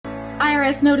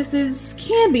IRS notices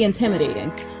can be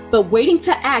intimidating, but waiting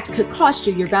to act could cost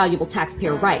you your valuable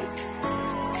taxpayer rights.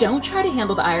 Don't try to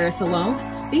handle the IRS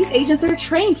alone. These agents are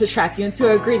trained to track you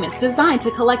into agreements designed to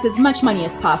collect as much money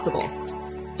as possible.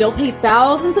 Don't pay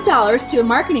thousands of dollars to a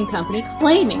marketing company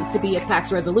claiming to be a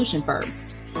tax resolution firm.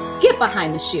 Get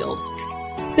behind the shield.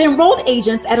 The enrolled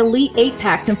agents at Elite 8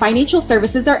 Tax and Financial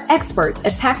Services are experts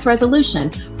at tax resolution,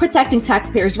 protecting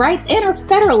taxpayers' rights, and are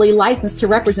federally licensed to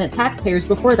represent taxpayers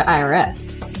before the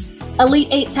IRS. Elite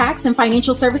 8 Tax and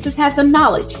Financial Services has the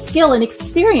knowledge, skill, and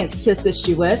experience to assist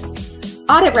you with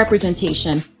audit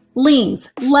representation, liens,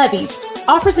 levies,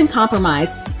 offers and compromise,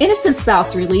 innocent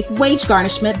spouse relief, wage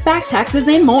garnishment, back taxes,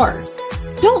 and more.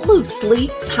 Don't lose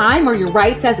sleep, time, or your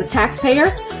rights as a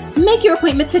taxpayer. Make your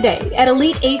appointment today at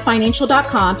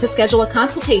elite8financial.com to schedule a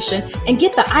consultation and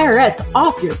get the IRS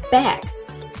off your back.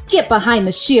 Get behind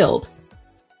the shield.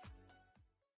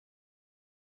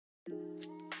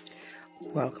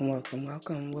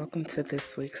 Welcome to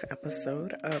this week's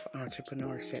episode of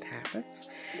Entrepreneurship Happens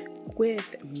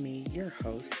with me, your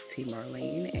host, T.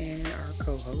 Marlene, and our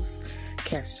co-host,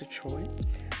 Cass Detroit.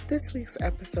 This week's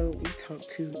episode, we talked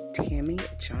to Tammy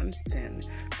Johnston,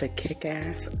 the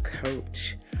kick-ass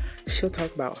coach. She'll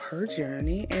talk about her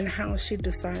journey and how she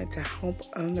decided to help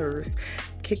others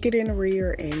kick it in the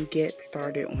rear and get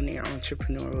started on their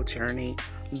entrepreneurial journey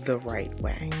the right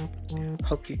way.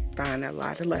 Hope you find a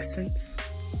lot of lessons,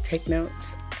 take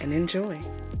notes, and enjoy.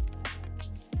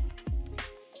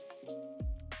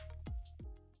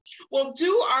 Well,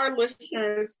 do our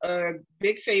listeners a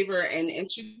big favor and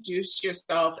introduce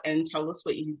yourself and tell us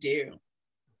what you do.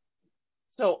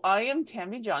 So I am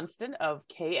Tammy Johnston of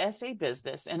KSA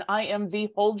Business, and I am the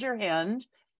hold your hand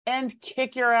and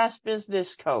kick your ass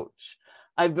business coach.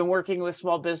 I've been working with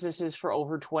small businesses for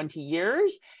over 20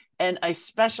 years, and I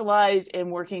specialize in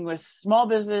working with small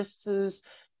businesses,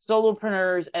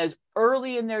 solopreneurs as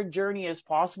early in their journey as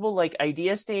possible, like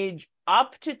idea stage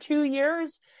up to 2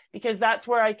 years, because that's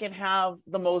where I can have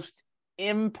the most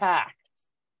impact.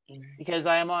 Because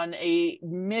I am on a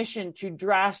mission to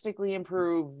drastically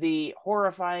improve the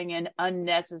horrifying and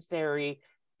unnecessary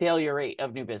failure rate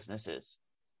of new businesses.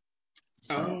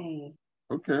 Oh,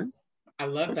 okay. I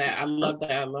love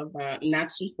that. And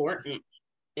that's important.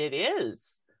 It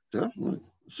is. Definitely.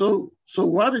 So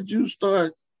why did you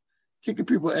start kicking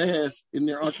people's ass in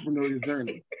their entrepreneurial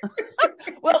journey?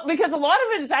 Well, because a lot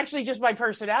of it is actually just my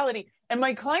personality. And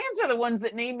my clients are the ones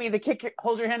that name me the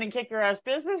hold your hand and kick your ass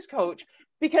business coach,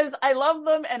 because I love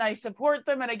them and I support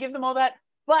them and I give them all that.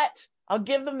 But I'll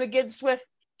give them the good, swift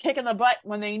kick in the butt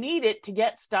when they need it to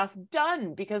get stuff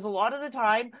done. Because a lot of the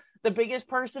time, the biggest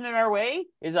person in our way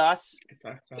is us. It's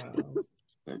ourselves.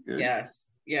 Okay.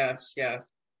 Yes.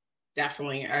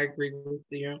 Definitely. I agree with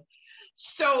you.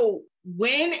 So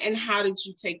when and how did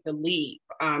you take the leap?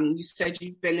 You said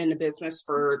you've been in the business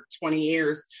for 20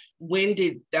 years. When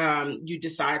did you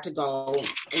decide to go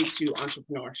into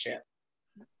entrepreneurship?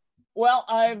 Well,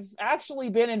 I've actually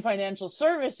been in financial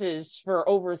services for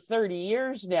over 30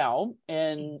 years now.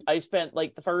 And I spent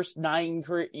like the first 9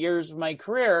 years of my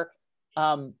career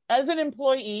as an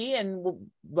employee and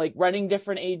like running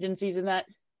different agencies and that.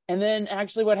 And then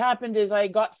actually what happened is I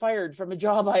got fired from a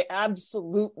job I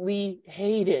absolutely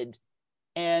hated.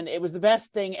 And it was the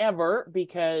best thing ever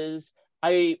because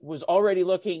I was already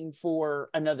looking for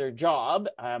another job,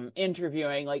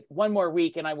 interviewing like one more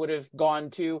week and I would have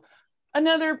gone to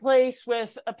another place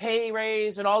with a pay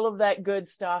raise and all of that good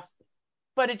stuff.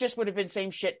 But it just would have been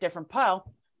same shit, different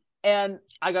pile. And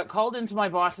I got called into my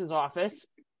boss's office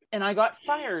and I got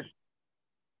fired.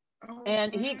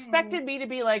 And he expected me to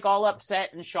be like all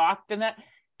upset and shocked and that.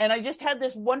 And I just had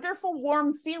this wonderful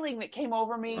warm feeling that came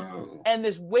over me and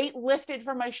this weight lifted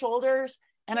from my shoulders.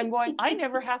 And I'm going, I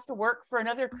never have to work for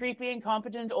another creepy,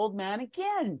 incompetent old man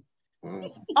again.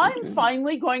 I'm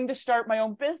finally going to start my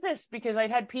own business because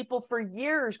I'd had people for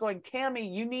years going, Tammy,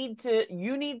 you need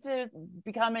to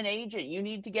become an agent. You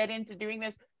need to get into doing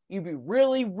this. You'd be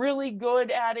really, really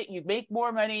good at it. You'd make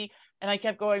more money. And I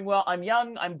kept going, well, I'm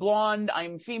young, I'm blonde,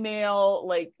 I'm female.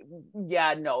 Like,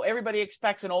 yeah, no, everybody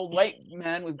expects an old white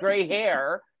man with gray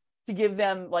hair to give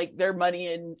them like their money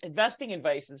and investing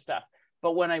advice and stuff.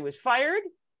 But when I was fired,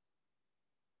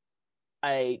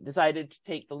 I decided to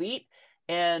take the leap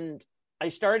and I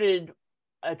started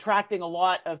attracting a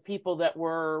lot of people that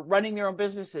were running their own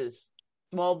businesses,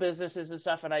 small businesses and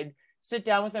stuff. And I'd sit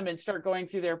down with them and start going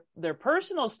through their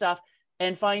personal stuff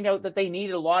and find out that they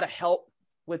needed a lot of help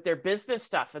with their business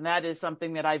stuff. And that is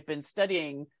something that I've been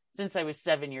studying since I was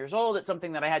 7 years old. It's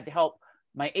something that I had to help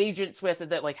my agents with,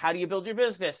 that like, how do you build your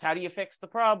business? How do you fix the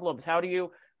problems? How do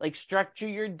you like structure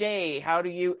your day? How do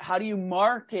you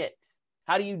market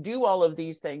How do you do all of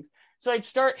these things? So I'd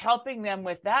start helping them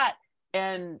with that,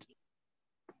 and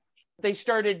they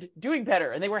started doing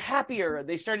better, and they were happier.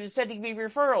 They started sending me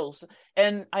referrals,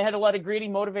 and I had a lot of greedy,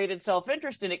 motivated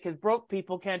self-interest in it, because broke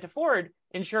people can't afford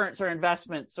insurance or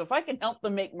investments. So if I can help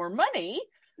them make more money,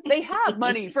 they have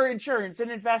money for insurance and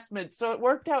investments. So it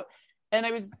worked out, and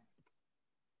I was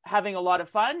having a lot of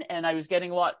fun, and I was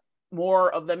getting a lot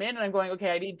more of them in, and I'm going,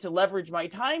 okay, I need to leverage my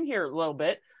time here a little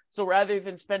bit. So rather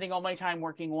than spending all my time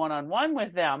working one-on-one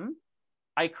with them,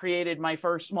 I created my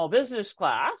first small business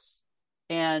class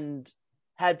and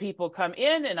had people come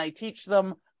in, and I teach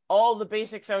them all the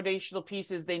basic foundational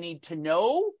pieces they need to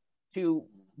know to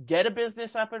get a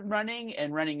business up and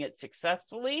running it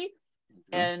successfully.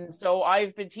 Mm-hmm. And so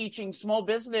I've been teaching small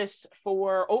business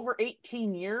for over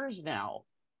 18 years now.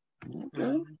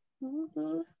 Okay.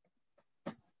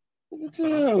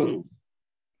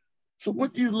 So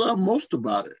what do you love most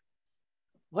about it?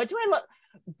 What do I love?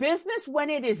 Business, when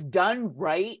it is done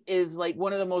right, is like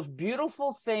one of the most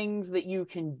beautiful things that you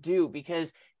can do,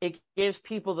 because it gives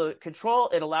people the control.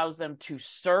 It allows them to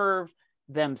serve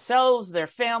themselves, their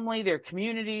family, their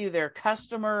community, their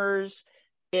customers.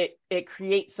 It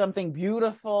creates something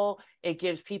beautiful. It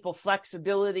gives people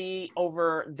flexibility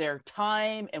over their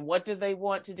time and what do they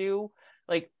want to do.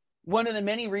 Like, one of the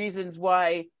many reasons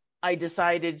why I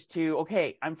decided to,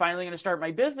 okay, I'm finally going to start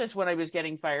my business when I was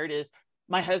getting fired, is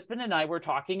my husband and I were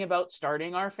talking about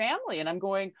starting our family. And I'm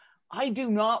going, I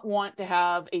do not want to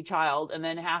have a child and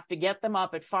then have to get them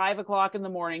up at 5 o'clock in the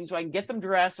morning so I can get them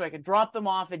dressed, so I can drop them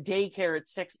off at daycare at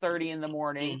 6:30 in the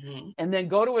morning, mm-hmm. and then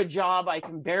go to a job I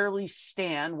can barely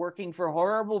stand, working for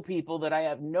horrible people that I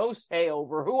have no say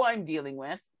over who I'm dealing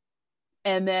with.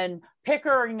 And then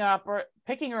picking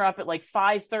her up at like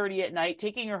 5:30 at night,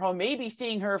 taking her home, maybe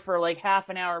seeing her for like half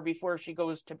an hour before she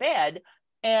goes to bed.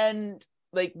 And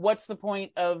like, what's the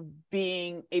point of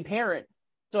being a parent?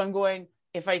 So I'm going,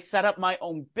 if I set up my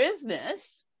own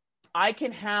business, I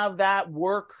can have that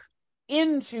work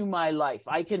into my life.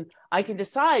 I can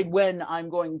decide when I'm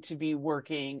going to be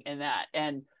working in that.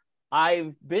 And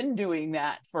I've been doing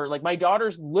that for, like, my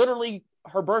daughter's literally,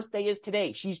 her birthday is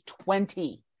today. She's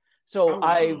 20. So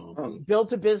I've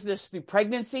built a business through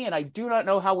pregnancy, and I do not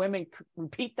know how women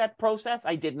repeat that process.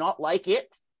 I did not like it.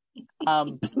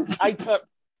 I took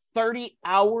 30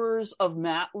 hours of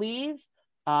mat leave.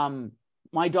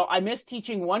 I missed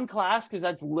teaching one class because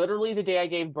that's literally the day I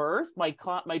gave birth.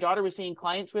 My daughter was seeing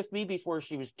clients with me before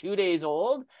she was 2 days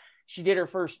old. She did her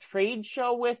first trade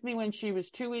show with me when she was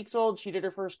 2 weeks old. She did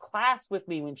her first class with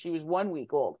me when she was 1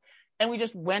 week old. And we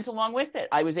just went along with it.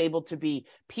 I was able to be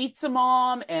pizza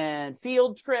mom and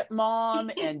field trip mom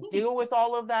and deal with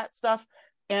all of that stuff.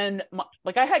 And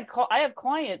I have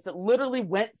clients that literally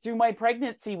went through my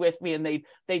pregnancy with me, and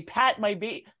they'd pat my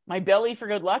belly for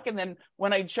good luck. And then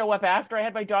when I'd show up after I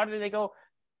had my daughter, they go,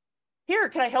 "Here,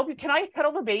 can I help you? Can I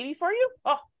cuddle the baby for you?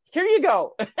 Oh, here you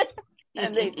go."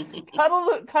 And they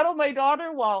cuddle my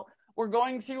daughter while we're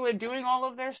going through and doing all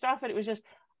of their stuff. And it was just,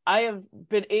 I have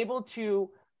been able to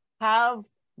have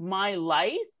my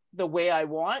life the way I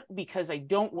want, because I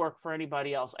don't work for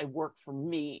anybody else. I work for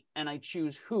me, and I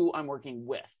choose who I'm working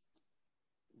with.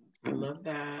 I love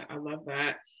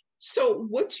that. So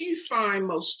what do you find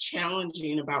most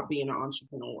challenging about being an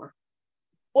entrepreneur?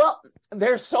 Well,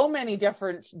 there's so many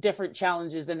different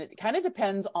challenges, and it kind of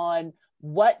depends on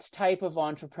what type of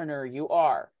entrepreneur you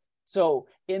are. So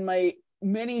in my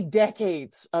many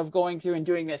decades of going through and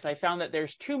doing this, I found that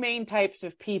there's two main types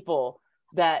of people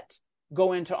that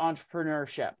go into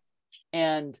entrepreneurship.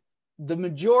 And the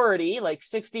majority, like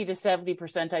 60 to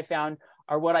 70%, I found,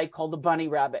 are what I call the bunny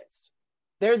rabbits.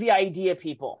 They're the idea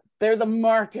people. They're the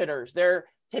marketers. They're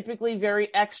typically very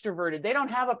extroverted. They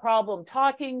don't have a problem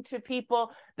talking to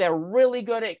people. They're really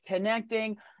good at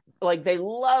connecting. Like, they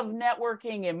love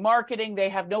networking and marketing. They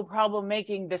have no problem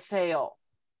making the sale.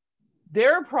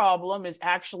 Their problem is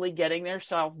actually getting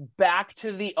themselves back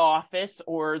to the office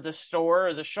or the store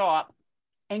or the shop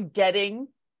and getting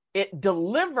it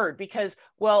delivered, because,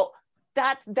 well,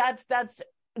 that's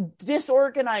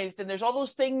disorganized, and there's all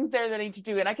those things there that I need to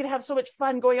do, and I can have so much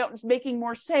fun going out and making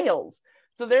more sales.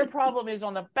 So their problem is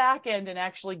on the back end and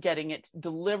actually getting it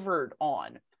delivered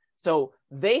on. So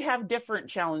they have different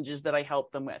challenges that I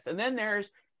help them with. And then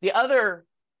there's the other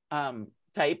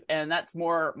type, and that's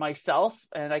more myself,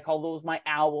 and I call those my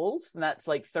owls, and that's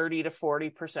like 30 to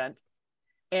 40%.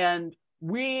 And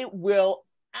we will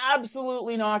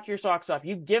absolutely knock your socks off.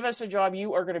 You give us a job,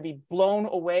 you are going to be blown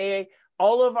away.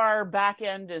 All of our back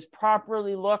end is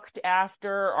properly looked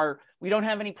after, or we don't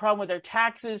have any problem with our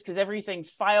taxes because everything's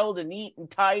filed and neat and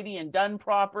tidy and done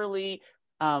properly.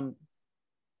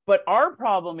 But our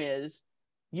problem is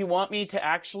you want me to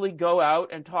actually go out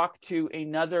and talk to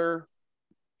another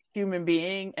human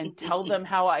being and tell them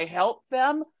how I help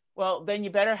them? Well, then you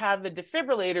better have the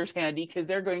defibrillators handy, because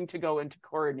they're going to go into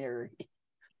coronary.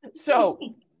 So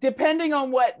depending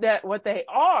on what they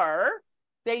are,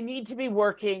 they need to be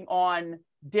working on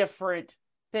different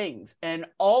things. And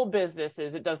all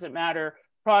businesses, it doesn't matter,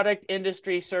 product,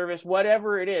 industry, service,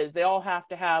 whatever it is, they all have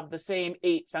to have the same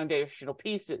 8 foundational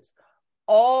pieces.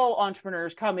 All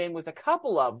entrepreneurs come in with a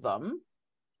couple of them,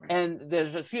 and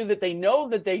there's a few that they know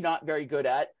that they're not very good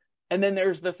at. And then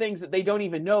there's the things that they don't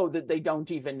even know that they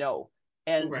don't even know.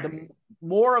 And the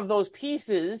more of those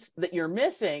pieces that you're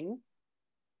missing,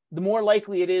 the more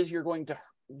likely it is you're going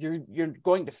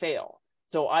to fail.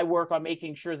 So I work on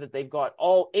making sure that they've got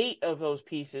all 8 of those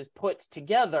pieces put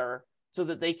together so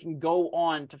that they can go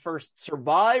on to first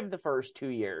survive the first 2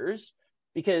 years,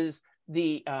 because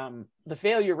the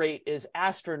failure rate is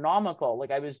astronomical.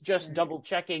 Like, I was just double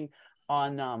checking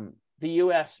on the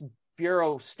US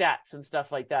Bureau stats and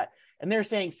stuff like that, and they're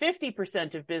saying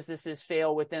 50% of businesses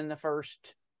fail within the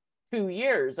first 2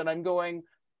 years. And I'm going,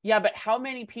 yeah, but how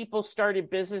many people started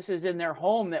businesses in their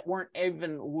home that weren't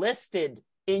even listed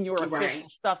in your official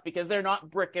stuff because they're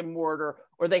not brick and mortar,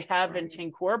 or they haven't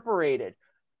incorporated?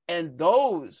 And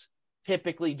those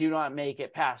typically do not make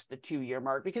it past the 2-year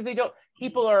mark, because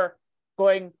people are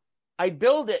going, I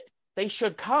build it, they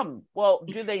should come. Well,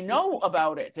 do they know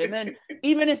about it? And then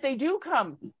even if they do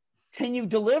come, can you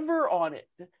deliver on it?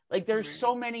 Like, there's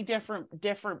so many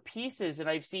different pieces. And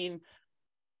I've seen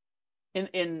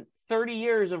in 30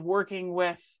 years of working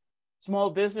with small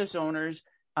business owners,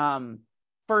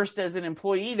 first as an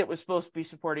employee that was supposed to be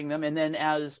supporting them, and then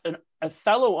as a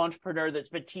fellow entrepreneur that's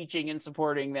been teaching and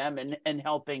supporting them and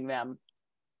helping them.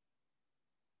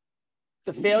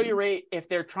 The failure rate, if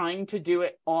they're trying to do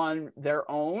it on their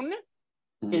own,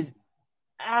 is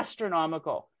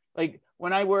astronomical. Like,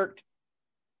 when I worked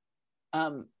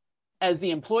as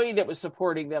the employee that was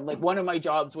supporting them, like, one of my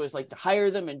jobs was like to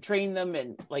hire them and train them,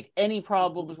 and like any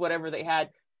problems, whatever they had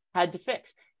to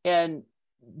fix. And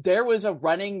there was a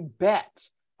running bet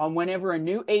on whenever a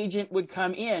new agent would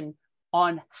come in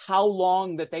on how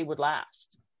long that they would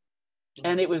last.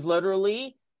 And it was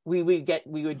literally, we would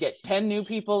get 10 new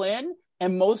people in,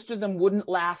 and most of them wouldn't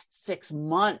last 6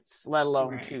 months, let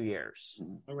alone 2 years.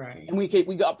 Right. And we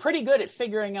got pretty good at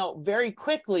figuring out very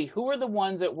quickly who were the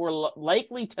ones that were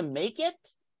likely to make it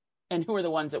and who were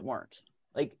the ones that weren't.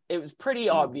 Like, it was pretty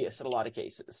obvious in a lot of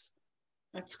cases.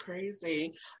 That's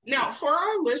crazy. Now, for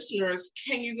our listeners,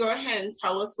 can you go ahead and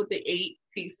tell us what the 8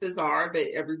 pieces are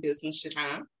that every business should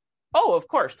have? Oh, of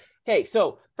course. Okay,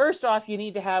 so first off, you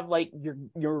need to have like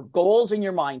your goals and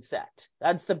your mindset.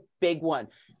 That's the big one,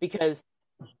 because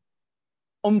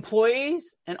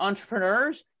employees and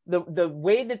entrepreneurs, the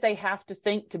way that they have to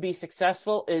think to be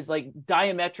successful is like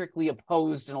diametrically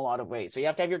opposed in a lot of ways. So you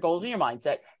have to have your goals and your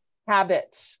mindset.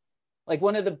 Habits. Like,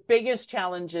 one of the biggest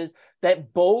challenges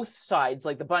that both sides,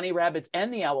 like the bunny rabbits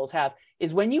and the owls, have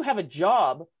is when you have a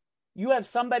job, you have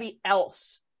somebody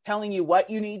else telling you what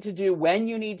you need to do, when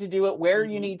you need to do it, where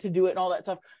you need to do it, and all that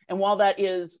stuff. And while that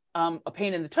is a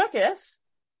pain in the tuchus,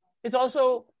 it's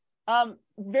also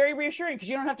very reassuring, because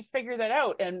you don't have to figure that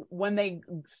out. And when they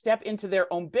step into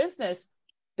their own business,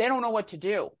 they don't know what to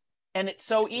do. And it's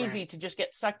so easy to just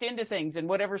get sucked into things and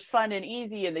whatever's fun and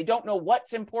easy, and they don't know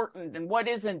what's important and what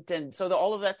isn't. And so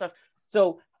all of that stuff.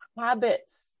 So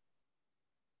habits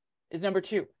is number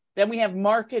 2. Then we have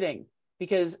marketing,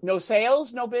 because no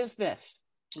sales, no business.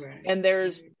 Right. And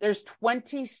there's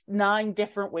 29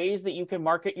 different ways that you can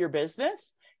market your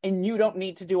business, and you don't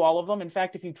need to do all of them. In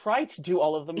fact, if you try to do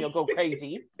all of them, you'll go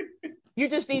crazy. You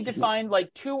just need to find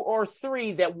like 2 or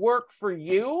 3 that work for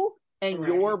you and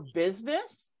your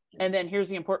business. And then here's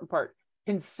the important part: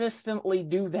 consistently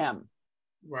do them.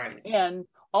 Right. And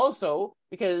also,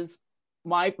 because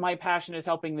my passion is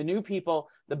helping the new people,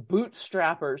 the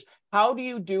bootstrappers, how do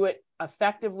you do it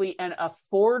effectively and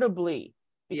affordably?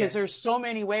 Because there's so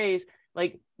many ways.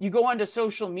 Like, you go onto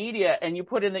social media and you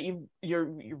put in that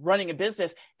you're running a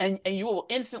business, and you will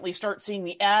instantly start seeing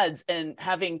the ads and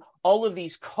having all of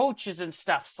these coaches and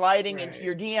stuff sliding into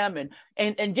your DM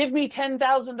and give me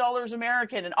 $10,000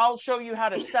 American, and I'll show you how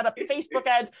to set up Facebook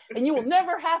ads, and you will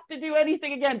never have to do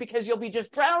anything again, because you'll be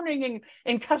just drowning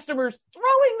in customers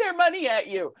throwing their money at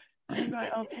you. And I'm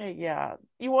like, okay, yeah.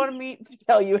 You want me to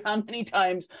tell you how many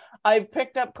times I've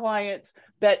picked up clients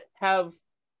that have,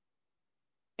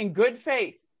 in good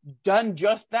faith, done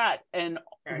just that, and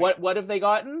what have they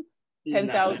gotten?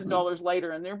 $10,000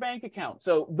 later in their bank account.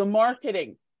 So the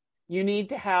marketing, you need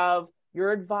to have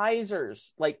your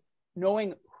advisors, like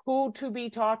knowing who to be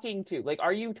talking to. Like,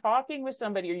 are you talking with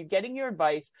somebody? Are you getting your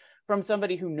advice from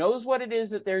somebody who knows what it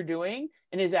is that they're doing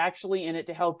and is actually in it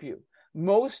to help you?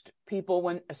 Most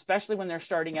people, especially when they're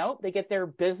starting out, they get their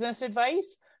business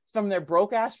advice from their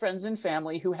broke ass friends and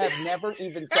family who have never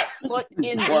even set foot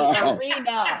in the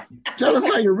arena. Tell us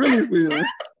how you really feel.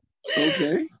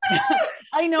 Okay.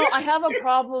 I know I have a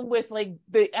problem with like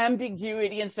the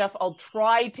ambiguity and stuff. I'll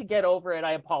try to get over it.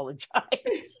 I apologize.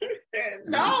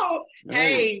 No,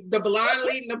 hey, the blind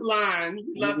leading the blind.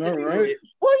 Love to do it.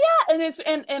 Well, yeah, and it's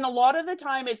and a lot of the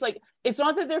time it's like, it's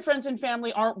not that their friends and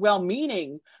family aren't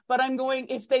well-meaning, but I'm going,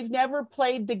 if they've never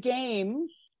played the game,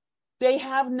 they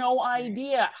have no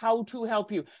idea how to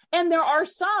help you. And there are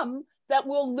some that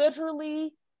will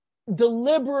literally,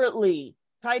 deliberately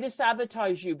try to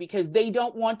sabotage you because they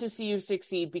don't want to see you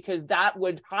succeed, because that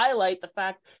would highlight the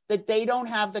fact that they don't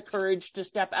have the courage to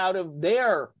step out of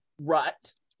their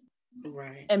rut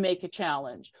and make a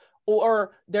challenge,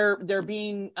 or they're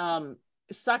being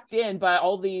sucked in by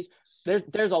all these.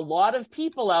 There's a lot of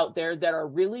people out there that are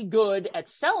really good at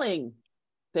selling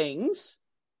things,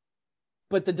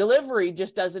 but the delivery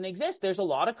just doesn't exist. There's a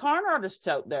lot of con artists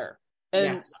out there.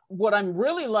 And what I'm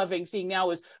really loving seeing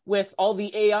now is with all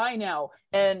the AI now,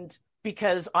 and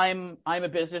because I'm a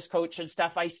business coach and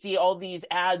stuff, I see all these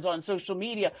ads on social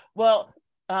media. Well,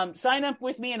 sign up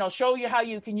with me and I'll show you how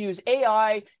you can use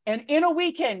AI. And in a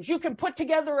weekend, you can put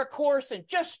together a course and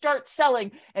just start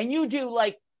selling. And you do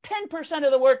like 10%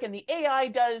 of the work and the AI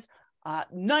does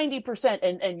 90%.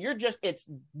 And it's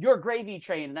your gravy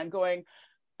train. And I'm going,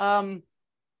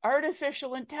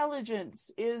 artificial intelligence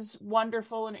is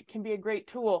wonderful and it can be a great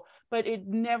tool, but it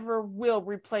never will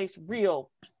replace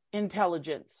real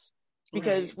intelligence,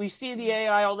 because we see the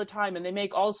AI all the time and they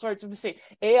make all sorts of mistakes.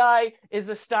 AI is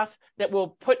the stuff that will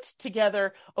put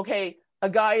together, okay, a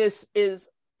guy is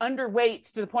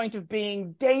underweight to the point of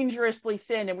being dangerously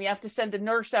thin, and we have to send a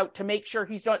nurse out to make sure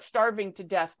he's not starving to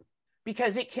death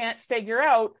because it can't figure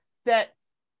out that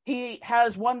he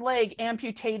has one leg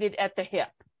amputated at the hip.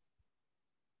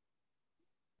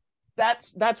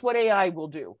 That's what AI will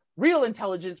do. Real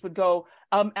intelligence would go,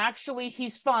 actually,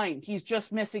 he's fine. He's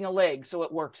just missing a leg, so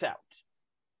it works out.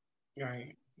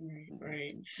 Right.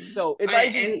 So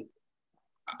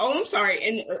I'm sorry.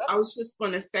 And I was just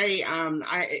going to say,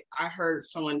 I heard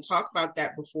someone talk about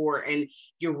that before, and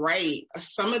you're right.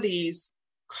 Some of these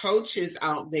coaches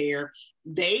out there,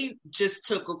 they just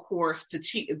took a course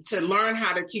to learn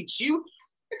how to teach you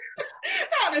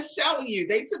how to sell you.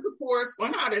 They took a course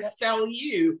on how to sell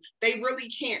you. They really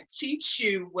can't teach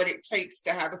you what it takes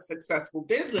to have a successful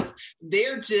business.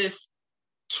 They're just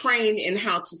trained in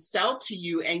how to sell to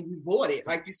you, and you bought it.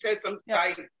 Like you said,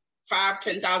 like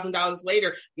 $5,000-$10,000 later,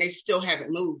 and they still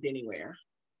haven't moved anywhere.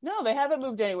 No, they haven't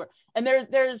moved anywhere. And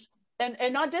there's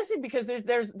not dissing, because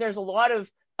there's a lot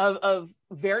of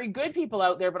very good people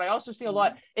out there, but I also see a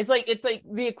lot. It's like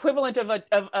the equivalent of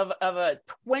a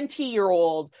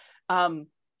 20-year-old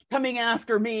coming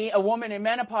after me, a woman in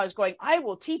menopause, going, I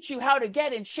will teach you how to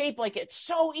get in shape, like it's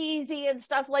so easy and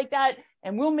stuff like that,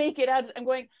 and we'll make it out. I'm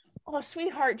going, oh,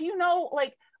 sweetheart, do you know,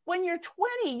 like, when you're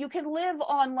 20, you can live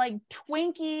on like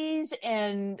Twinkies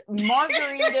and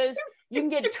margaritas. You can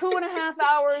get 2.5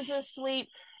 hours of sleep.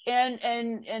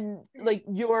 And like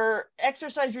your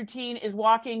exercise routine is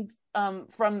walking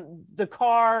from the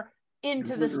car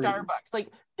into the Starbucks. Like,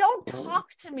 don't talk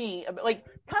to me about, like,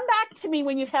 come back to me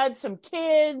when you've had some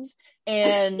kids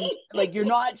and like you're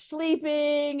not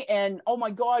sleeping, and oh my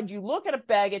God, you look at a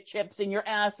bag of chips and your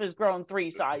ass has grown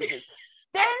 3 sizes.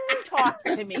 Then talk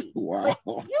to me. Wow. Like,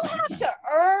 you have to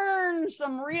earn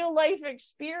some real life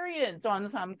experience on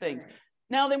some things.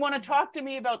 Now they want to talk to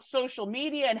me about social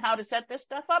media and how to set this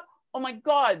stuff up. Oh my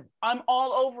God, I'm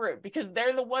all over it, because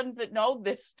they're the ones that know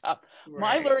this stuff.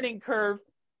 Right. My learning curve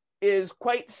is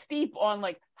quite steep on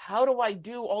like, how do I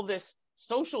do all this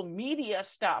social media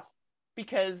stuff?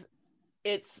 Because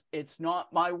it's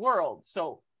not my world.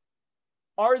 So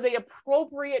are they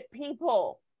appropriate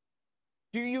people?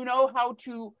 Do you know how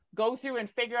to go through and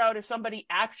figure out if somebody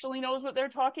actually knows what they're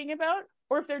talking about,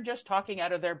 or if they're just talking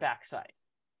out of their backside?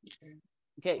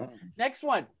 Okay, next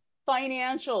one,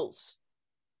 financials.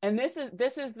 And this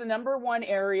is the number one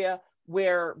area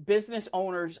where business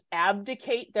owners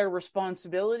abdicate their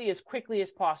responsibility as quickly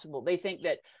as possible. They think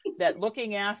that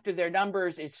looking after their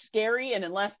numbers is scary, and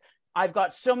unless I've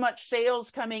got so much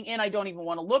sales coming in, I don't even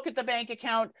want to look at the bank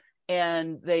account.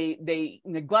 And they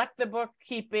neglect the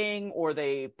bookkeeping, or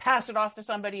they pass it off to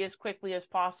somebody as quickly as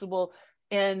possible.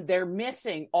 And they're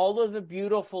missing all of the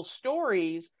beautiful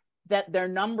stories that their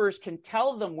numbers can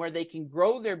tell them, where they can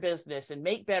grow their business and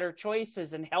make better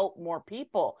choices and help more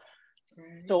people.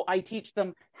 Right. So I teach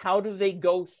them how do they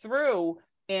go through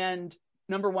and,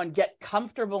 number one, get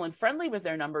comfortable and friendly with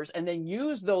their numbers, and then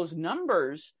use those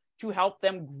numbers to help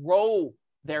them grow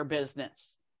their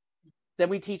business. Then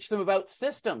we teach them about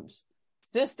systems.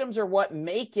 Systems are what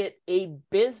make it a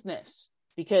business,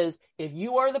 because if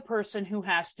you are the person who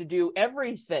has to do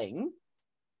everything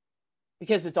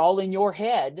because it's all in your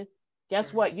head,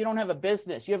 guess what? You don't have a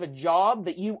business. You have a job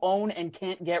that you own and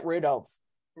can't get rid of.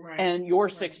 Right. And your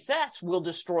success will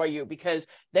destroy you, because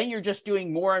then you're just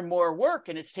doing more and more work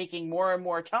and it's taking more and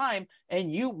more time,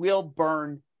 and you will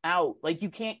burn out. Like, you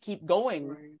can't keep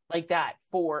going like that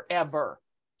forever.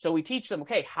 So we teach them,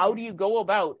 okay, how do you go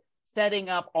about setting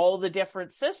up all the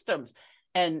different systems?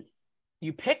 And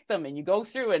you pick them and you go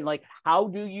through and, like, how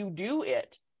do you do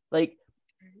it? Like,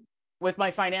 with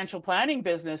my financial planning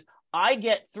business, I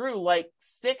get through like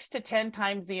 6 to 10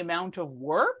 times the amount of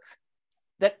work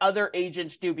that other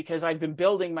agents do, because I've been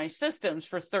building my systems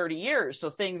for 30 years.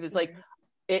 So it's like,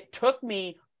 it took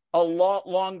me a lot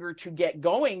longer to get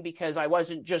going, because I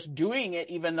wasn't just doing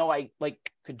it, even though I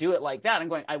could do it like that. I'm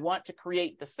going, I want to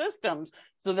create the systems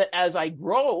so that as I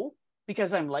grow,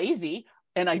 because I'm lazy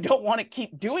and I don't want to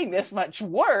keep doing this much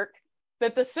work,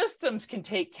 that the systems can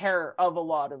take care of a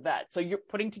lot of that. So you're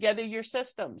putting together your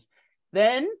systems.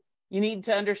 Then you need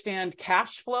to understand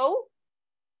cash flow,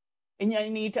 and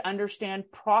you need to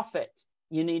understand profit.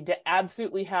 You need to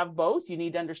absolutely have both. You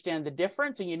need to understand the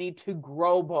difference, and you need to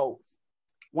grow both.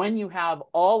 When you have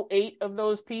all 8 of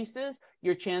those pieces,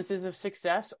 your chances of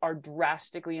success are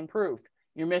drastically improved.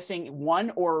 You're missing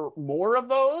one or more of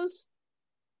those,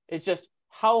 it's just,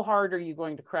 how hard are you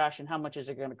going to crash, and how much is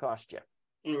it going to cost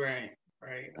you? Right.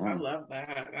 I love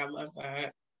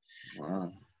that.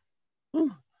 Wow.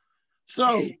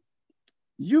 So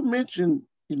you mentioned,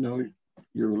 your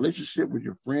relationship with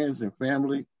your friends and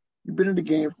family. You've been in the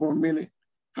game for a minute.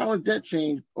 How has that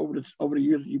changed over the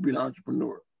years that you've been an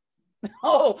entrepreneur?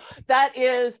 Oh, that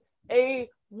is a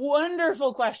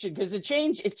wonderful question, because it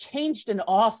changed an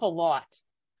awful lot.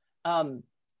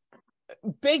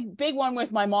 Big one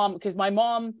with my mom, because my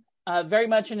mom, very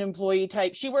much an employee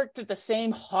type. She worked at the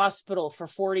same hospital for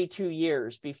 42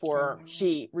 years before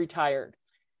she retired.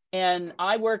 And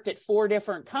I worked at 4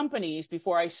 different companies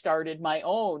before I started my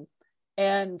own.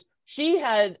 And she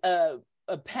had a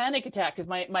panic attack, because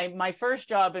my first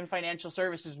job in financial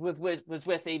services was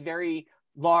with a very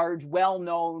large,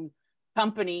 well-known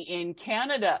company in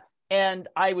Canada. And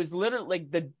I was literally,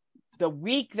 like, the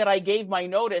week that I gave my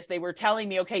notice, they were telling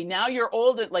me, okay, now you're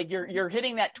old, like you're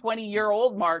hitting that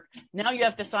 20-year-old mark. Now you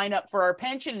have to sign up for our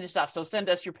pension and stuff. So send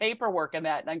us your paperwork and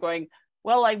that. And I'm going,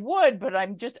 well, I would, but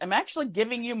I'm actually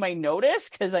giving you my notice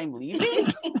because I'm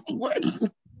leaving. What?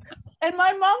 And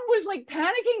my mom was like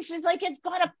panicking. She's like, it's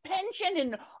got a pension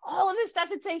and all of this stuff.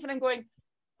 It's safe. And I'm going,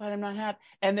 but I'm not happy.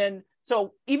 And then,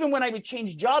 so even when I would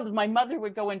change jobs, my mother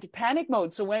would go into panic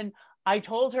mode. So when I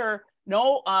told her,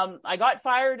 no, I got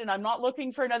fired and I'm not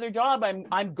looking for another job,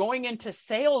 I'm going into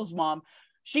sales, Mom,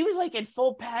 she was like in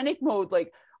full panic mode.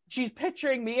 Like, she's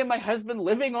picturing me and my husband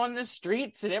living on the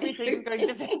streets and everything's going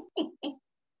to be.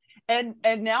 And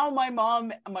now my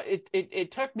mom,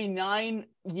 it took me 9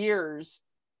 years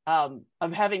of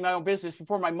having my own business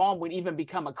before my mom would even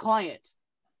become a client.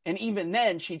 And even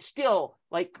then, she'd still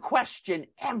like question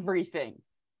everything,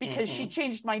 because she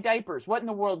changed my diapers. What in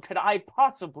the world could I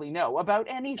possibly know about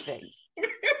anything?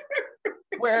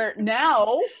 Where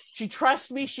now she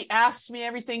trusts me. She asks me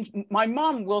everything. My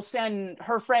mom will send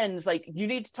her friends, like, you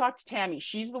need to talk to Tammy.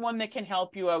 She's the one that can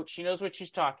help you out. She knows what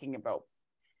she's talking about.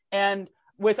 And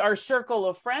with our circle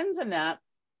of friends and that,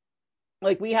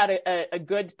 like, we had a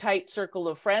good tight circle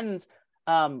of friends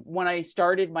when I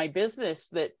started my business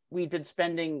that we'd been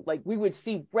spending, like, we would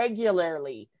see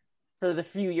regularly for the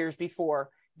few years before.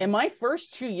 And my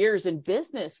first 2 years in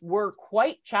business were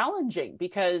quite challenging,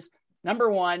 because number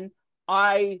one,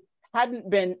 I hadn't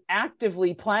been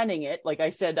actively planning it. Like I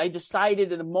said, I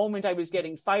decided in the moment I was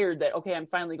getting fired that, okay, I'm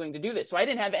finally going to do this. So I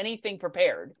didn't have anything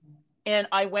prepared. And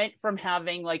I went from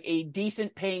having like a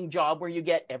decent paying job where you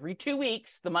get every 2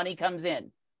 weeks, the money comes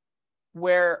in,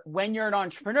 where when you're an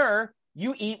entrepreneur,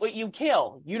 you eat what you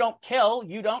kill. You don't kill,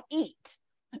 you don't eat.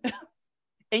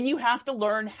 And you have to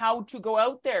learn how to go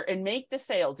out there and make the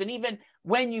sales. And even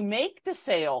when you make the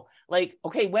sale, like,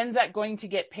 okay, when's that going to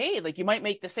get paid? Like, you might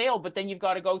make the sale, but then you've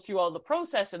got to go through all the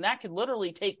process, and that could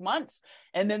literally take months.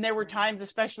 And then there were times,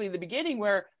 especially in the beginning,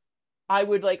 where I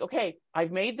would like, okay,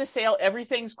 I've made the sale,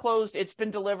 everything's closed, it's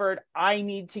been delivered, I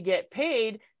need to get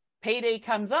paid. Payday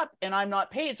comes up and I'm not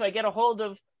paid. So I get a hold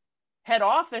of head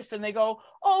office and they go,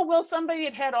 oh, well, somebody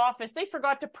at head office, they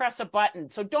forgot to press a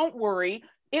button. So don't worry.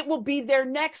 It will be there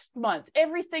next month.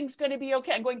 Everything's going to be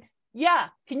okay. I'm going, yeah,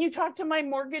 can you talk to my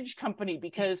mortgage company?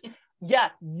 Because yeah,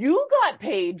 you got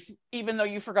paid even though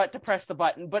you forgot to press the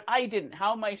button, but I didn't.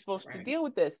 How am I supposed to deal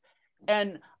with this?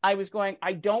 And I was going,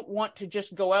 I don't want to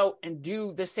just go out and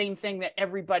do the same thing that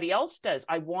everybody else does.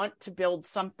 I want to build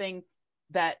something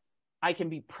that I can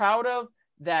be proud of,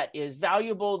 that is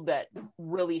valuable, that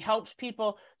really helps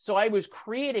people. So I was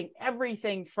creating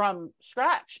everything from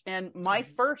scratch. And my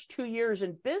first 2 years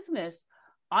in business,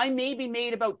 I maybe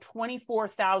made about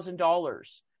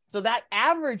 $24,000. So that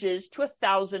averages to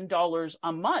 $1,000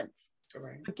 a month.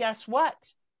 Right. But guess what?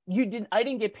 I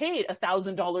didn't get paid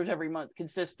 $1,000 every month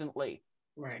consistently.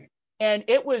 Right. And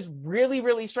it was really,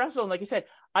 really stressful. And like I said,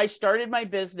 I started my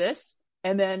business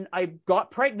and then I got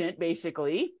pregnant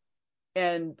basically.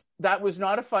 And that was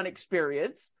not a fun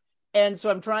experience. And so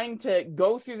I'm trying to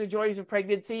go through the joys of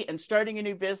pregnancy and starting a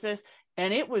new business.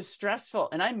 And it was stressful.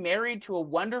 And I'm married to a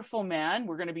wonderful man.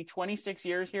 We're going to be 26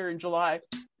 years here in July,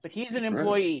 but he's an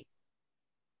employee.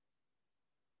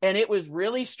 And it was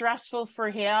really stressful for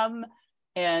him.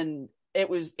 And it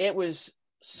was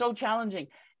so challenging.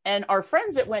 And our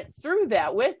friends that went through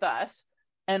that with us,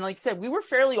 and like I said, we were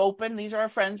fairly open. These are our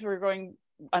friends. We were going,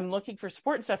 I'm looking for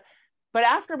support and stuff. But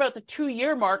after about the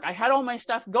 2-year mark, I had all my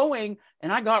stuff going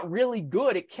and I got really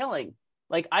good at killing.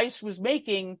 Like I was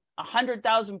making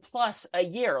 100,000 plus a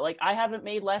year. Like I haven't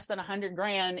made less than 100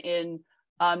 grand in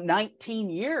 19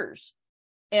 years.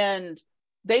 And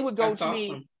they would go That's to awesome.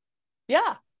 me.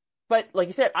 Yeah. But like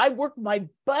I said, I worked my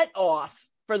butt off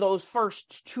for those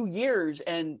first 2 years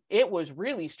and it was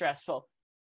really stressful.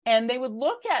 And they would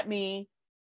look at me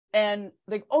and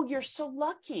like, oh, you're so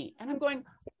lucky. And I'm going,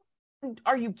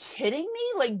 are you kidding me?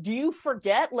 Like, do you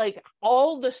forget like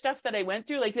all the stuff that I went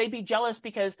through? Like they'd be jealous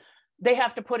because they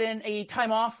have to put in a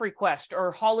time off request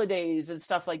or holidays and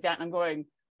stuff like that. And I'm going,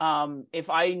 if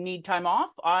I need time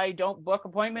off, I don't book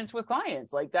appointments with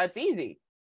clients. Like that's easy.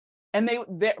 And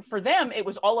for them, it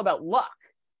was all about luck.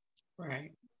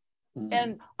 Right.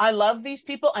 And I love these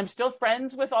people. I'm still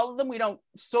friends with all of them. We don't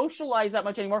socialize that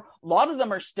much anymore. A lot of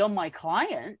them are still my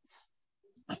clients,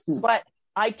 but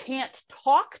I can't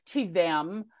talk to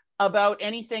them about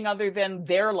anything other than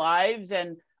their lives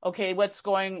and, okay, what's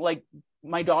going, like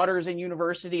my daughter's in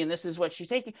university and this is what she's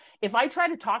taking. If I try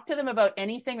to talk to them about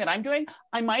anything that I'm doing,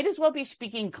 I might as well be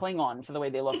speaking Klingon for the way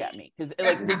they look at me because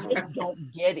like they just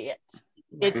don't get it.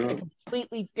 It's a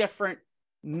completely different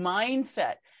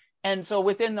mindset. And so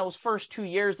within those first 2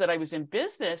 years that I was in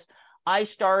business, I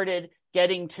started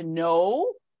getting to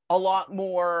know a lot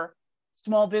more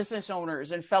small business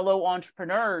owners and fellow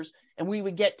entrepreneurs. And we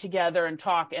would get together and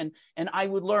talk and I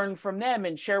would learn from them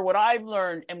and share what I've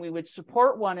learned and we would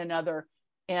support one another.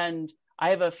 And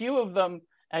I have a few of them.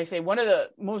 I say one of the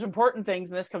most important things,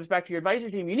 and this comes back to your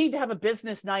advisory team, you need to have a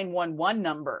business 911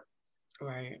 number.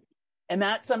 Right. And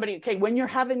that's somebody, okay, when you're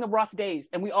having the rough days,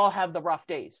 and we all have the rough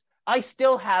days. I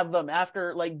still have them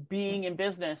after like being in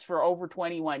business for over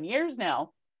 21 years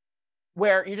now,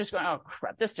 where you're just going, oh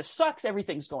crap, this just sucks.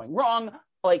 Everything's going wrong.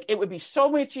 Like it would be so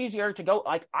much easier to go,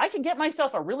 like I can get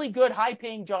myself a really good high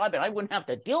paying job and I wouldn't have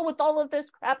to deal with all of this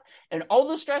crap and all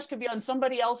the stress could be on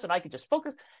somebody else and I could just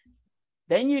focus.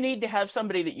 Then you need to have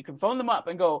somebody that you can phone them up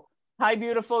and go, hi,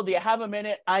 beautiful. Do you have a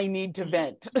minute? I need to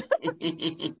vent.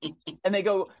 And they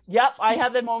go, yep, I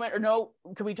have that moment. Or no,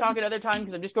 can we talk another time?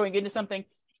 Because I'm just going into something.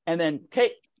 And then,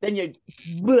 okay, then you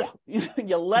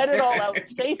let it all out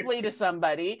safely to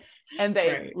somebody and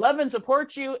they love and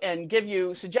support you and give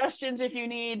you suggestions if you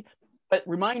need, but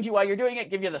remind you while you're doing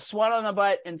it, give you the swat on the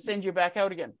butt and send you back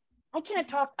out again. I can't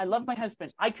talk. I love my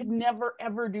husband. I could never,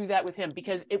 ever do that with him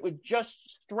because it would just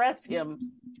stress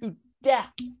him to death.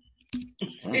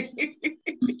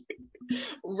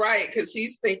 Right. Because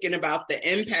he's thinking about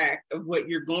the impact of what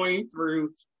you're going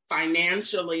through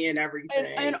financially and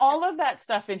everything. And all of that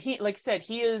stuff. And he, like I said,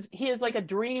 he is like a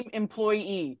dream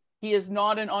employee. He is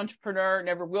not an entrepreneur,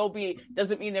 never will be.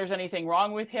 Doesn't mean there's anything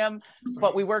wrong with him,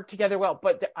 but we work together well.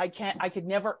 But I could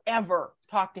never, ever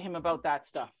talk to him about that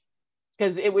stuff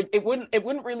because it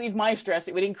wouldn't relieve my stress.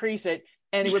 It would increase it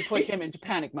and it would put him into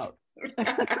panic mode.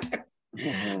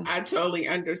 I totally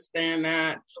understand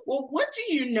that. Well, what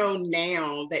do you know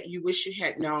now that you wish you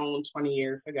had known 20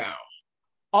 years ago?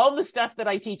 All the stuff that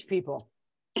I teach people.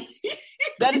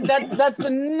 That's the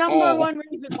number one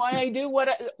reason why I do what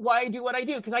I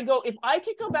do. Because I go, if I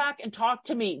could go back and talk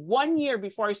to me 1 year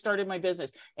before I started my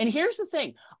business. And here's the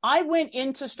thing, I went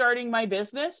into starting my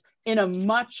business in a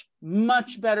much,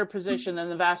 much better position than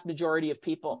the vast majority of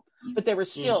people. But there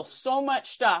was still so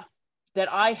much stuff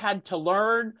that I had to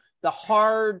learn the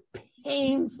hard,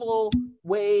 painful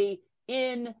way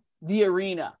in the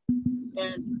arena.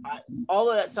 and all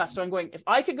of that stuff. So I'm going, if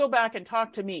I could go back and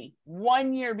talk to me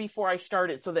 1 year before I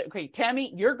started, so that, okay,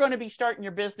 Tammy, you're going to be starting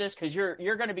your business because you're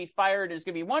going to be fired. It's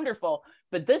going to be wonderful.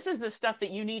 But this is the stuff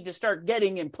that you need to start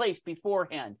getting in place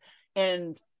beforehand.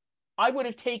 And I would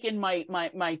have taken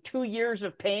my 2 years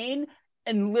of pain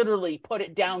and literally put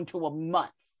it down to a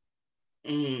month.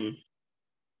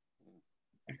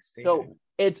 So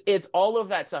it's all of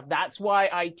that stuff. That's why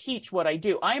I teach what I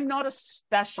do. I am not a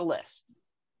specialist.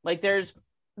 Like there's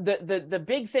the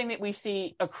big thing that we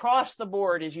see across the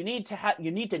board is you need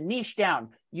to niche down.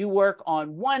 You work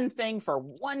on one thing for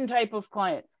one type of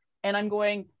client. And I'm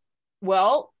going,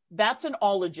 well, that's an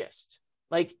ologist.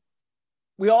 Like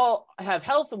we all have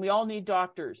health and we all need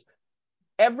doctors.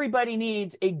 Everybody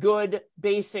needs a good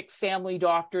basic family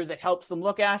doctor that helps them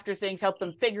look after things, help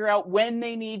them figure out when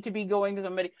they need to be going to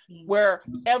somebody, where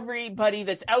everybody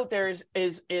that's out there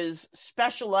is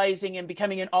specializing in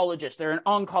becoming an ologist. They're an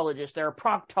oncologist, they're a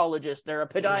proctologist, they're a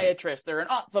podiatrist, they're an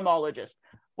ophthalmologist.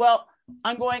 Well,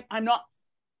 I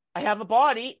have a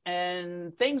body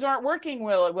and things aren't working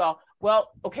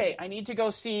well, okay, I need to go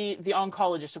see the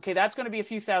oncologist. Okay, that's going to be a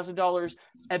few $1,000s,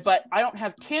 but I don't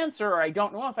have cancer, or I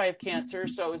don't know if I have cancer.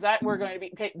 So is that we're going to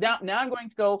be, okay, now I'm going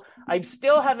to go, I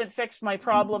still haven't fixed my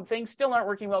problem. Things still aren't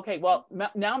working well. Okay, well,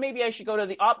 now maybe I should go to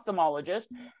the ophthalmologist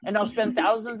and I'll spend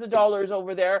thousands of dollars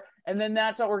over there. And then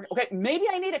that's not working. Okay, maybe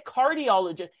I need a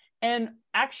cardiologist. And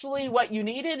actually what you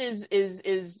needed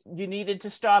is you needed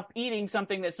to stop eating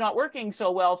something that's not working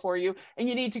so well for you. And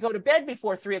you need to go to bed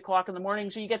before 3:00 in the morning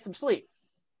so you get some sleep.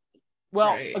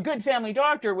 Well, a good family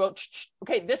doctor will,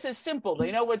 okay, this is simple.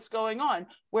 They know what's going on,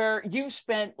 where you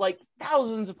spent like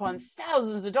thousands upon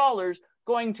thousands of dollars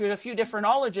going to a few different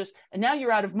ologists, and now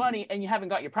you're out of money and you haven't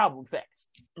got your problem fixed.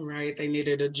 Right. They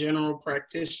needed a general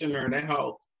practitioner to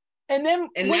help. And then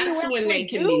that's when they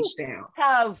can niche down.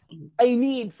 Have a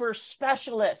need for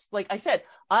specialists. Like I said,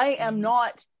 I am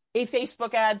not a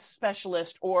Facebook ads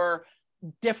specialist or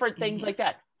different things like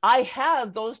that. I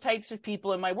have those types of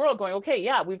people in my world going, okay,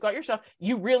 yeah, we've got your stuff.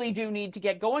 You really do need to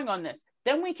get going on this.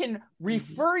 Then we can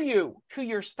refer you to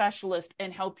your specialist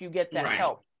and help you get that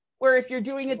help. Where if you're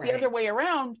doing it the other way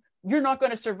around, you're not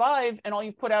going to survive, and all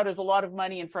you've put out is a lot of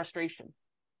money and frustration.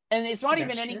 And it's not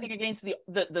even anything against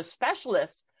the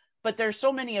specialists, but there's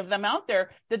so many of them out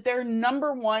there that their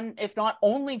number one, if not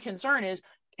only concern is,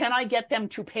 can I get them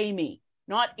to pay me?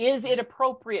 Not, is it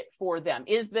appropriate for them?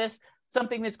 Is this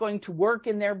something that's going to work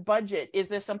in their budget? Is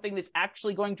this something that's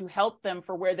actually going to help them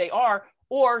for where they are?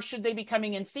 Or should they be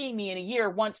coming and seeing me in a year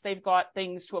once they've got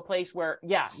things to a place where,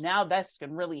 now this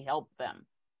can really help them?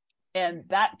 And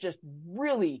that just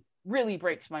really, really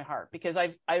breaks my heart, because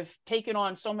I've taken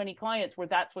on so many clients where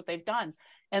that's what they've done.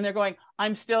 And they're going,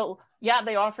 I'm still,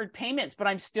 they offered payments, but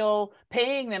I'm still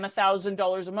paying them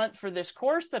 $1,000 a month for this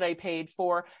course that I paid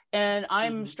for. And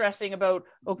I'm stressing about,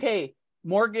 okay,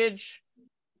 mortgage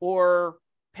or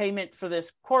payment for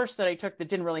this course that I took that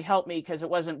didn't really help me because it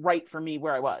wasn't right for me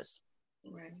where I was.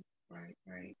 Right.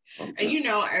 And,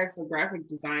 as a graphic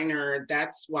designer,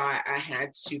 that's why I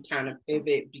had to kind of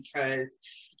pivot, because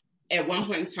at one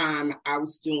point in time, I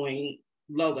was doing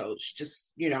logos,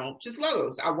 just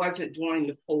logos. I wasn't doing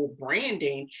the full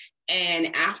branding.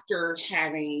 And after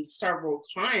having several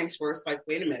clients where it's like,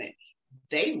 wait a minute,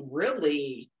 they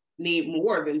really need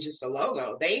more than just a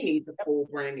logo. They need the full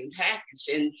branding package.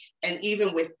 And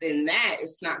even within that,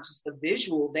 it's not just the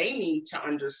visual. They need to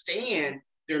understand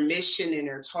their mission and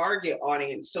their target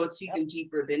audience. So it's even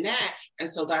deeper than that. And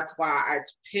so that's why I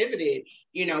pivoted,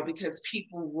 because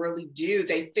people really do.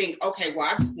 They think, okay, well,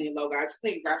 I just need a logo. I just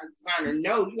need a graphic designer.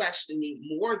 No, you actually need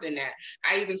more than that.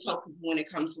 I even tell people when it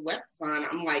comes to web design,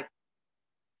 I'm like,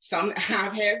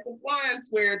 I've had some clients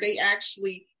where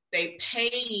they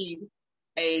paid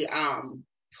a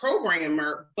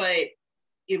programmer, but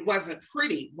it wasn't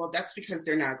pretty. Well, that's because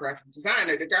they're not a graphic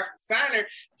designer. The graphic designer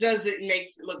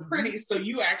makes it look pretty. So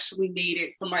you actually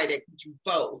needed somebody that could do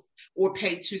both, or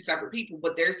pay two separate people.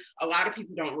 But a lot of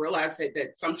people don't realize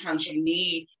that sometimes you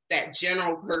need that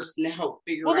general person to help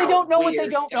figure out. Well, they don't know what they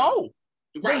don't know.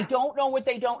 Right. They don't know what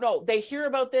they don't know. They hear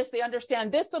about this, they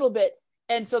understand this little bit.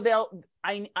 And so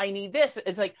I need this.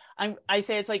 It's like, I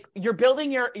say, it's like you're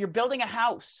building a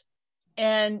house,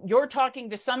 and you're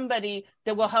talking to somebody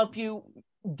that will help you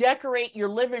decorate your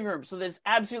living room so that it's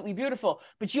absolutely beautiful,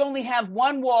 but you only have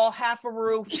one wall, half a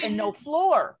roof, and no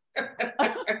floor.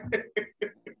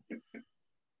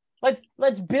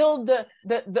 let's build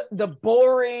the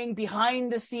boring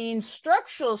behind the scenes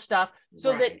structural stuff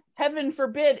so that, heaven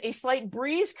forbid, a slight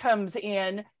breeze comes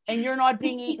in and you're not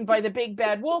being eaten by the big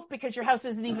bad wolf because your house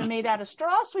isn't even made out of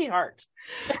straw, sweetheart.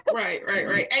 Right.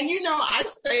 And I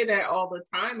say that all the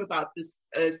time about this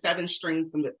 7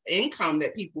 streams of income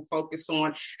that people focus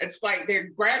on. It's like they're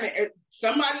grabbing,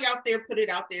 somebody out there put it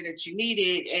out there that you need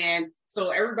it, and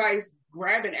so everybody's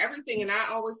grabbing everything. And I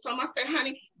always tell them, I say,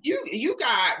 honey, you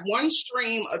got one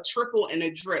stream, a trickle, and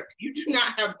a drip. You do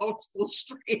not have multiple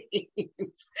streams.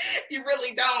 You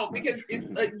really don't, because it's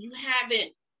you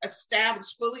haven't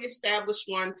fully established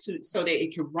one so that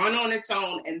it can run on its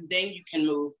own, and then you can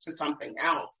move to something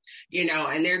else,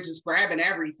 and they're just grabbing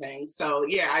everything. So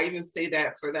yeah, I even say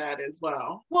that for that as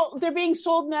well. Well, they're being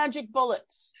sold magic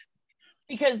bullets.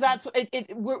 Because that's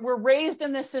it. We're raised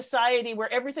in this society where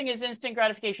everything is instant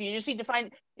gratification. You just need to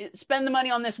spend the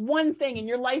money on this one thing, and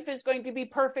your life is going to be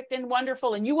perfect and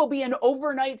wonderful, and you will be an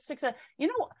overnight success.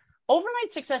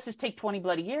 Overnight successes take 20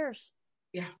 bloody years.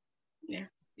 Yeah.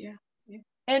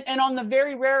 And on the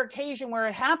very rare occasion where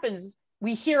it happens,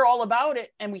 we hear all about it,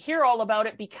 and we hear all about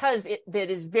it because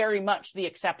that is very much the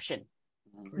exception.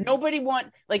 Everybody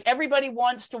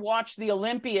wants to watch the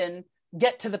Olympian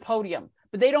get to the podium,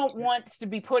 but they don't want to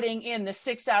be putting in the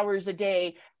 6 hours a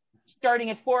day, starting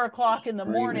at 4:00 in the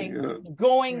morning,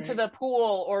 going to the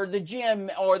pool or the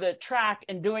gym or the track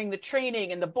and doing the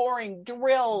training and the boring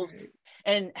drills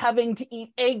and having to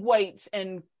eat egg whites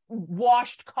and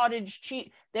washed cottage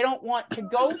cheese. They don't want to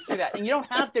go through that. And you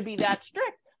don't have to be that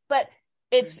strict, but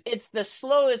it's the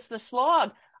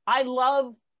slog. I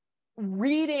love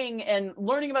reading and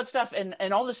learning about stuff and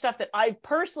all the stuff that I've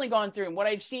personally gone through and what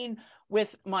I've seen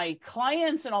with my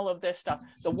clients and all of this stuff.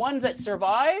 The ones that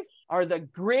survive are the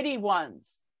gritty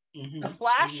ones. The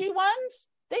flashy ones,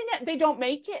 they don't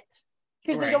make it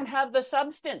because they don't have the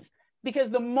substance.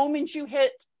 Because the moment you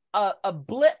hit a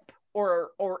blip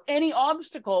or any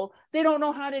obstacle, they don't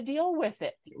know how to deal with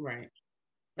it.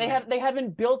 They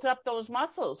haven't built up those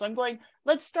muscles. I'm going,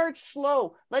 let's start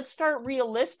slow. Let's start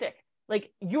realistic.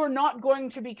 Like, you're not going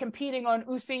to be competing on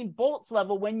Usain Bolt's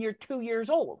level when you're 2 years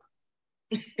old.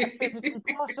 That's physically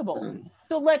possible.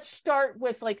 So let's start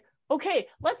with okay,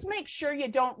 let's make sure you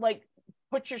don't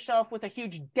put yourself with a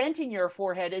huge dent in your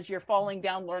forehead as you're falling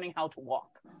down learning how to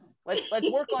walk. Let's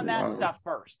work on that stuff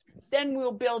first. Then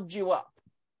we'll build you up.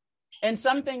 And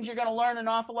some things you're going to learn an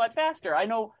awful lot faster. I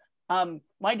know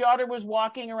my daughter was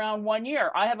walking around 1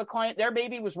 year. I have a client, their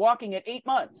baby was walking at 8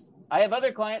 months. I have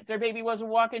other clients, their baby wasn't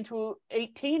walking to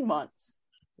 18 months.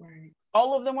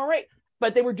 All of them were right.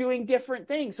 But they were doing different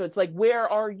things. So it's like, where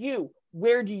are you?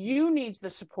 Where do you need the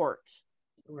support?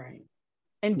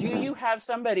 And do you have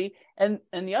somebody? And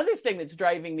the other thing that's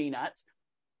driving me nuts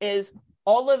is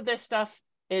all of this stuff.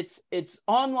 It's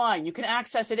online. You can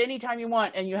access it anytime you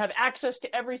want, and you have access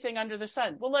to everything under the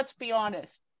sun. Well, let's be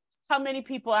honest. How many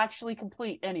people actually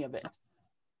complete any of it?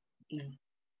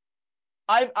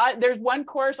 There's one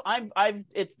course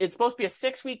it's supposed to be a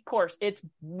 6-week course. It's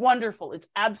wonderful. It's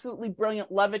absolutely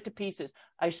brilliant. Love it to pieces.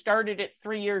 I started it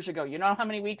 3 years ago. You know how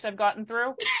many weeks I've gotten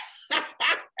through?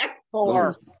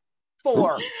 4.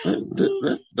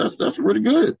 That's really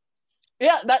good.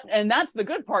 Yeah, that's the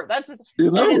good part. It's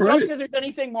not because there's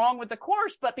anything wrong with the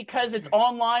course, but because it's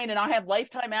online and I have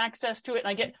lifetime access to it, and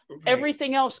I get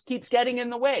everything else keeps getting in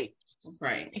the way.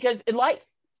 Because in life,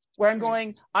 where I'm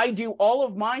going, I do all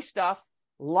of my stuff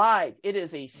live. It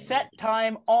is a set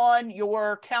time on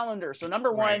your calendar. So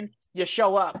number one, you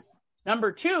show up.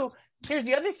 Number two, here's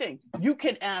the other thing. You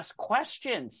can ask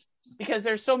questions, because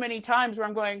there's so many times where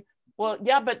I'm going, well,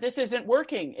 yeah, but this isn't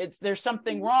working. There's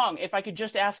something wrong. If I could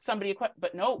just ask somebody a question,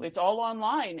 but no, it's all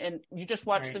online and you just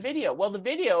watch the video. Well, the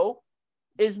video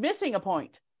is missing a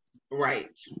point.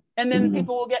 And then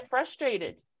people will get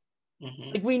frustrated.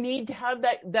 We need to have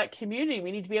that community.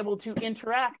 We need to be able to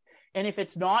interact. And if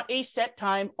it's not a set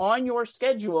time on your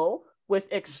schedule with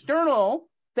external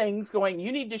things going,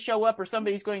 you need to show up or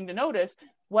somebody's going to notice,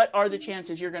 what are the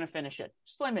chances you're going to finish it?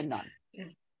 Slim and none.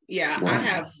 I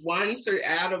have one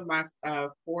out of my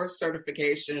 4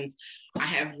 certifications. I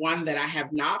have one that I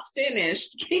have not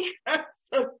finished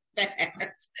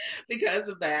because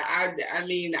of that. I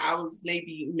mean, I was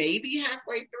maybe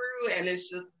halfway through, and it's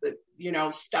just that,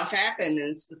 stuff happened, and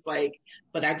it's just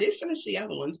but I did finish the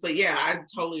other ones. But yeah, I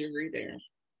totally agree there.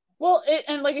 Well,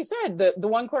 and like I said, the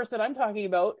one course that I'm talking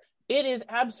about, it is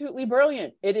absolutely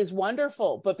brilliant. It is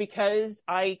wonderful. But because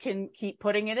I can keep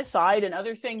putting it aside and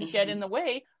other things get in the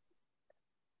way,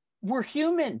 we're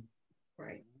human.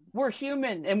 We're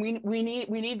human, and we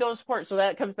need those supports. So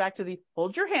that comes back to the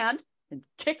hold your hand and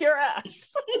kick your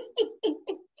ass.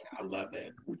 I love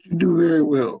it. Which you do very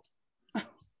well.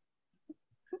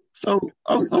 So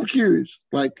I'm curious,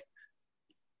 like,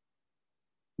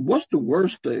 what's the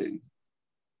worst thing?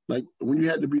 Like when you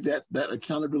had to be that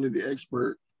accountability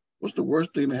expert, what's the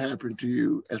worst thing that happened to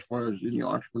you as far as in your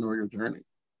entrepreneurial journey?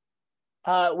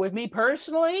 With me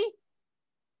personally,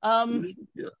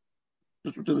 Yeah,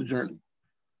 just within the journey,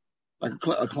 like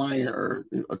a client or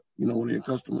one of your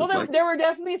customers. Well, there were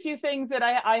definitely a few things that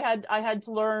I had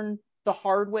to learn the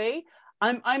hard way.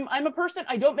 I'm a person,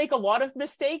 I don't make a lot of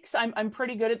mistakes. I'm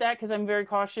pretty good at that because I'm very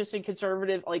cautious and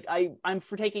conservative. Like I'm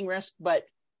for taking risks, but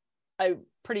I'm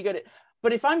pretty good at.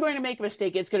 But if I'm going to make a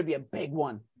mistake, it's going to be a big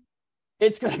one.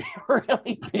 It's going to be a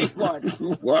really big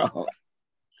one. Wow.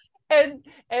 And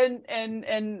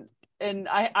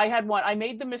I had one. I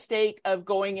made the mistake of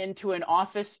going into an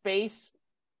office space.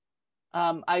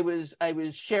 I was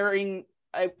sharing.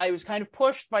 I was kind of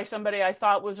pushed by somebody I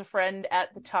thought was a friend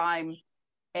at the time,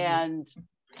 and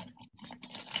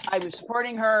I was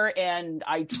supporting her, and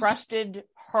I trusted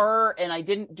her, and I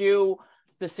didn't do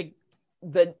the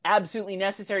absolutely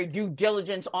necessary due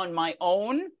diligence on my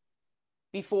own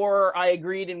before I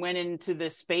agreed and went into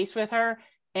this space with her.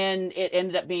 And it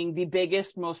ended up being the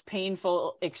biggest, most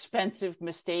painful, expensive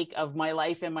mistake of my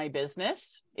life and my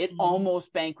business. It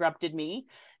almost bankrupted me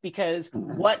because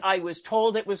what I was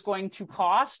told it was going to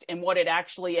cost and what it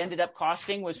actually ended up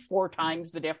costing was 4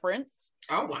 times the difference.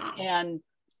 Oh, wow. And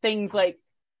things like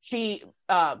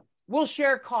we'll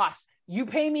share costs. You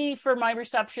pay me for my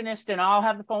receptionist and I'll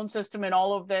have the phone system and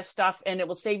all of this stuff and it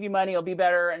will save you money. It'll be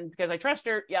better. And because I trust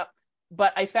her. Yep.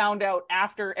 But I found out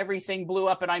after everything blew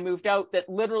up and I moved out that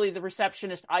literally the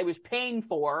receptionist I was paying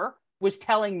for was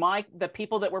telling the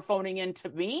people that were phoning in to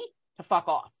me to fuck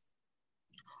off.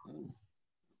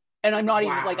 And I'm not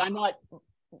even I'm not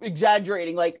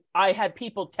exaggerating. Like I had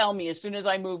people tell me as soon as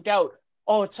I moved out,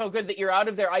 oh, it's so good that you're out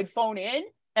of there. I'd phone in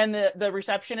and the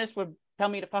receptionist would tell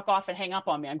me to fuck off and hang up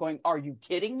on me. I'm going, are you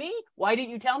kidding me? Why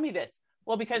didn't you tell me this?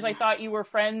 Well, because I thought you were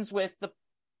friends with the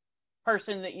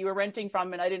person that you were renting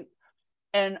from and I didn't.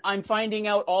 And I'm finding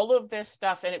out all of this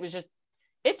stuff. And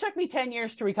it took me 10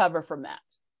 years to recover from that.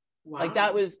 Wow. Like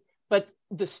that was, but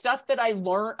the stuff that I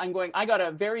learned, I got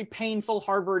a very painful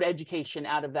Harvard education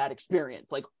out of that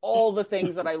experience. Like all the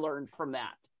things that I learned from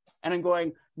that. And I'm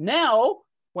going, now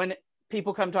when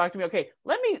people come talk to me, okay,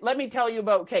 let me tell you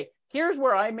about, okay, here's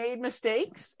where I made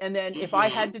mistakes. And then if I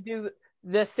had to do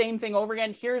the same thing over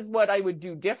again, here's what I would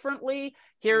do differently.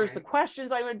 Here's the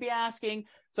questions I would be asking.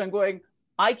 So I'm going,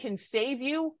 I can save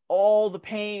you all the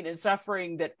pain and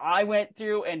suffering that I went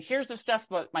through. And here's the stuff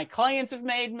that my clients have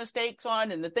made mistakes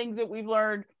on and the things that we've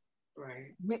learned.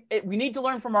 Right. We need to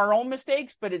learn from our own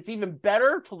mistakes, but it's even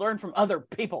better to learn from other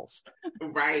people's.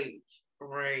 Right.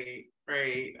 I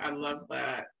love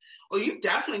that. Well, you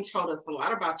definitely told us a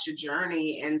lot about your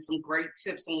journey and some great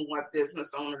tips on what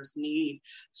business owners need.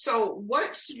 So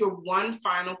what's your one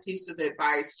final piece of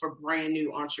advice for brand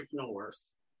new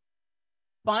entrepreneurs?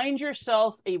 Find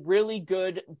yourself a really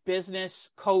good business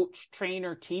coach,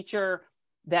 trainer, teacher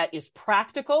that is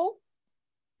practical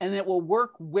and that will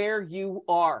work where you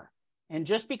are. And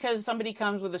just because somebody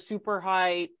comes with a super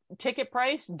high ticket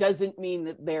price doesn't mean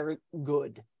that they're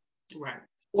good. Right.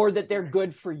 Or that they're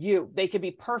good for you. They could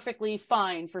be perfectly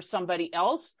fine for somebody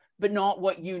else, but not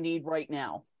what you need right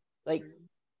now. Like,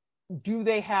 do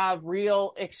they have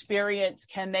real experience?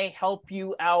 Can they help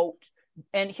you out?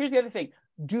 And here's the other thing.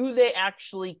 Do they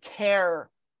actually care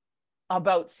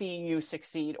about seeing you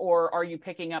succeed? Or are you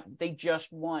picking up, they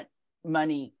just want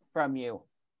money from you?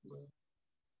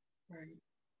 Right.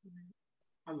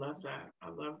 I love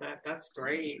that. That's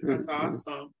great. That's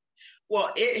awesome.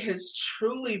 Well, it has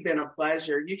truly been a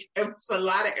pleasure. You gave us a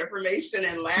lot of information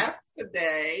and laughs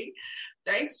today.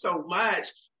 Thanks so much.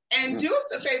 And do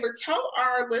us a favor, tell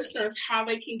our listeners how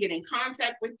they can get in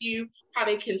contact with you, how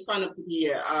they can sign up to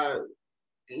be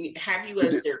have you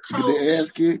as their coach. Get their ass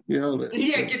kicked,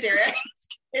 get their ass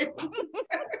kicked.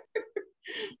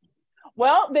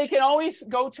 Well, they can always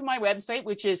go to my website,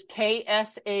 which is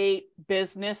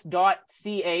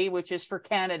ksabusiness.ca, which is for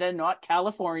Canada, not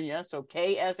California. So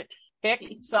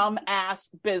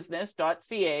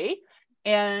kicksomeassbusiness.ca.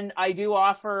 And I do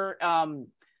offer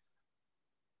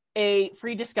a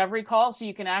free discovery call, so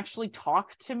you can actually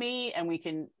talk to me and we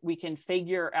can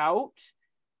figure out.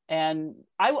 And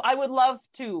I would love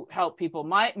to help people.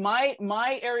 My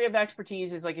area of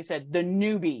expertise is, like I said, the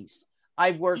newbies.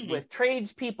 I've worked with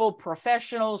tradespeople,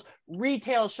 professionals,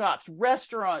 retail shops,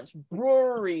 restaurants,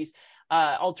 breweries,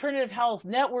 alternative health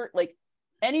network, like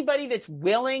anybody that's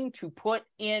willing to put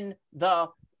in the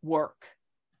work.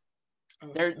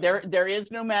 There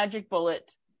is no magic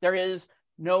bullet. There is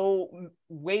no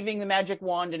waving the magic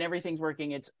wand and everything's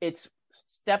working. It's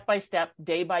step by step,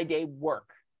 day by day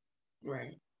work.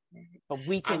 Right. But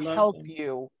we can help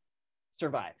you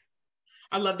survive.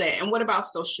 I love that. And what about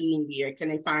social media? Can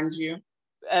they find you?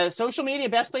 Social media,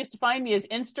 best place to find me is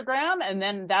Instagram, and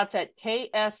then that's at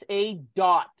ksa.business.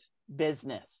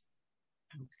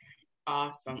 Okay.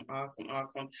 Awesome.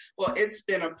 Well, it's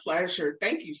been a pleasure.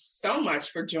 Thank you so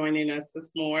much for joining us this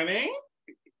morning.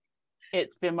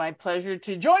 It's been my pleasure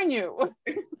to join you.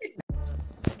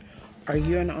 Are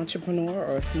you an entrepreneur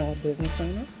or a small business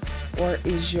owner? Or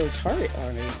is your target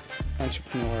audience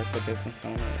entrepreneurs or business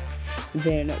owners?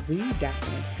 Then we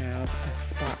definitely have a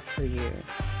spot for you.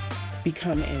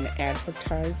 Become an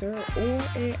advertiser or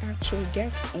an actual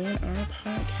guest on our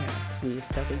podcast. We are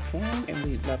steadily growing and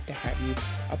we'd love to have you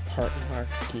a part of our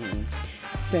team.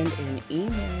 Send an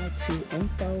email to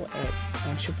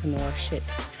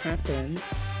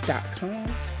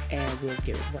info@entrepreneurshithappens.com and we'll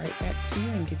get right back to you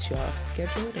and get you all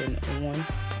scheduled and on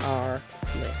our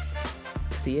list.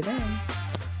 See you then.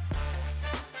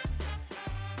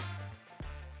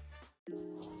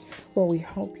 Well, we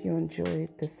hope you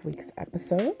enjoyed this week's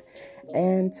episode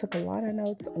and took a lot of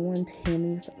notes on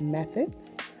Tammy's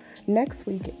methods. Next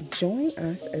week, join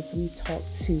us as we talk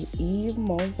to Eve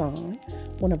Malzahn,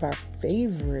 one of our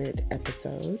favorite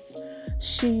episodes.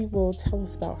 She will tell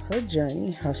us about her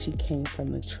journey, how she came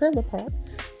from the trailer park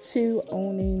to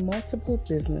owning multiple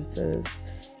businesses,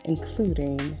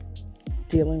 including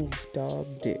dealing with dog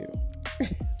do.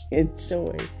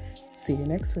 Enjoy. See you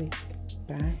next week.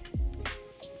 Bye.